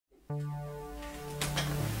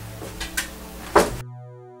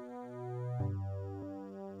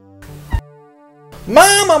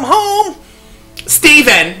Mom, I'm home!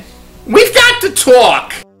 Steven, we've got to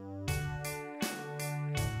talk!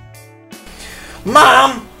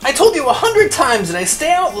 Mom, I told you 100 times that I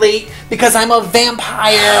stay out late because I'm a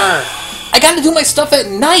vampire. I gotta do my stuff at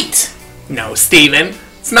night. No, Steven,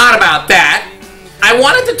 it's not about that. I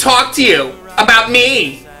wanted to talk to you about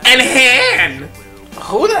me and Han.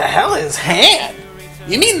 Who the hell is Han?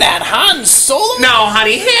 You mean that Han Solo? No,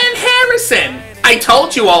 honey, Han Harrison. I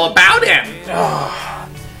told you all about him.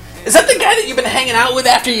 Is that the guy that you've been hanging out with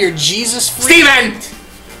after your Jesus freak? Steven!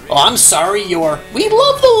 Oh, I'm sorry, your we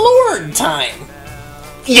love the Lord time.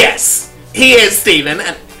 Yes, he is, Steven.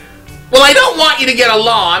 And, well, I don't want you to get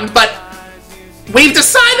alarmed, but we've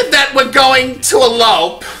decided that we're going to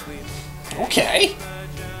elope. Okay.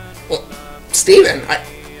 Well, Steven,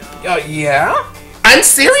 Yeah? I'm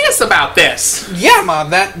serious about this. Yeah,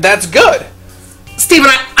 Mom, that's good.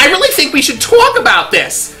 Steven, I really think we should talk about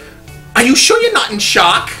this. Are you sure you're not in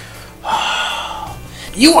shock?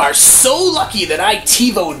 You are so lucky that I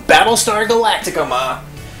TiVo'd Battlestar Galactica, Ma.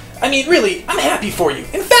 I mean, really, I'm happy for you.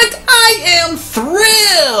 In fact, I am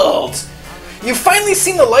thrilled! You've finally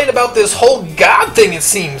seen the light about this whole God thing, it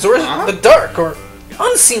seems. Or is it the dark? Or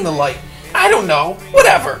unseen the light? I don't know.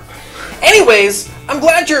 Whatever. Anyways, I'm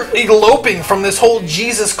glad you're eloping from this whole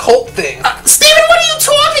Jesus cult thing. Steven, what are you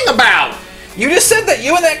talking about? You just said that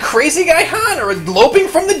you and that crazy guy Han are eloping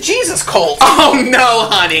from the Jesus cult. Oh, no,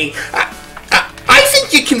 honey. I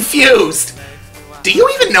think you're confused. Do you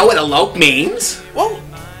even know what elope means? Well,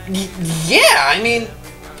 yeah, I mean,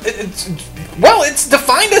 it's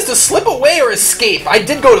defined as to slip away or escape. I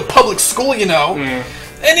did go to public school, you know.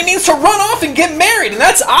 And it means to run off and get married, and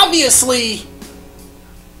that's obviously...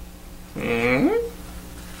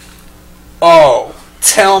 Oh,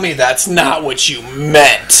 tell me that's not what you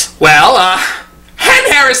meant. Well,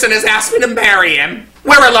 Han Harrison has asked me to marry him.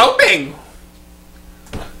 We're eloping.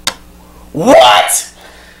 What?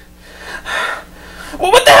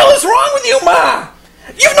 Well, what the hell is wrong with you, Ma?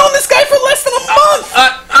 You've known this guy for less than a month!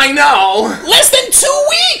 I know. Less than 2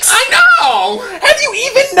 weeks! I know! Have you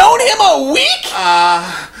even known him a week?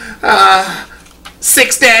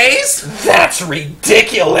 6 days? That's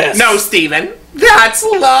ridiculous! No, Steven. That's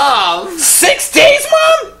love. 6 days,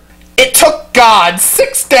 Mom? It took God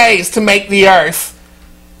 6 days to make the earth,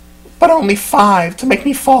 but only 5 to make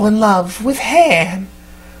me fall in love with Han.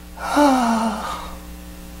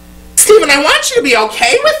 Steven, I want you to be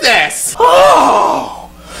okay with this. Oh!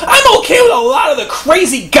 I'm okay with a lot of the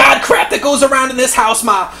crazy God crap that goes around in this house,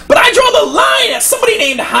 Ma, but I draw the line at somebody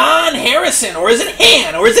named Han Harrison, or is it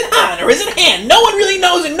Han, or is it Han, or is it Han? No one really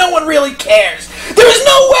knows and no one really cares. There is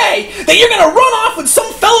no way that you're gonna run off with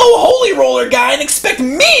some fellow holy roller guy and expect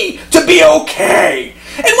me to be okay.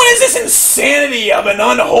 And when is this insanity of an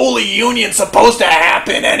unholy union supposed to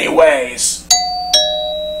happen anyways?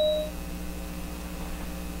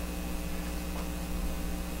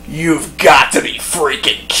 You've got to be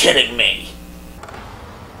freaking kidding me.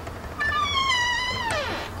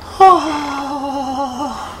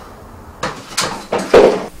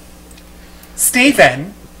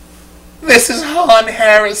 Stephen, this is Han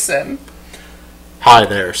Harrison. Hi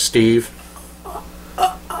there, Steve.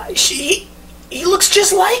 He looks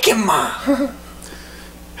just like him, Ma.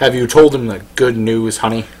 Have you told him the good news,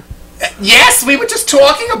 honey? Yes, we were just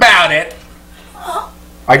talking about it.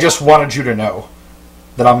 I just wanted you to know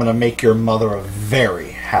that I'm going to make your mother a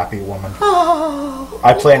very happy woman.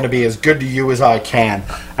 I plan to be as good to you as I can,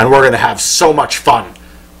 And we're going to have so much fun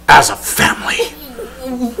as a family.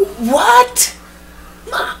 What?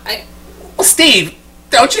 Well, Steve,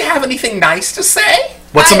 don't you have anything nice to say?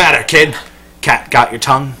 What's the matter, kid? Cat got your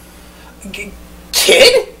tongue?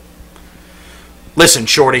 Kid? Listen,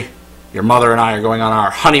 Shorty, your mother and I are going on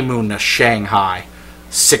our honeymoon to Shanghai.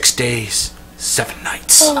 6 days, 7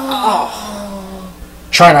 nights.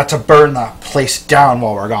 try not to burn the place down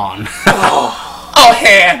while we're gone. Oh,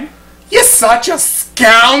 Han, you're such a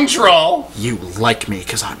scoundrel. You like me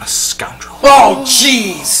because I'm a scoundrel. Oh,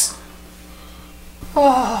 jeez.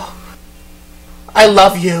 Oh, I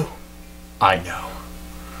love you. I know.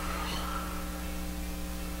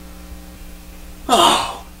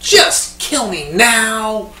 Oh, just kill me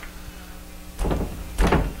now.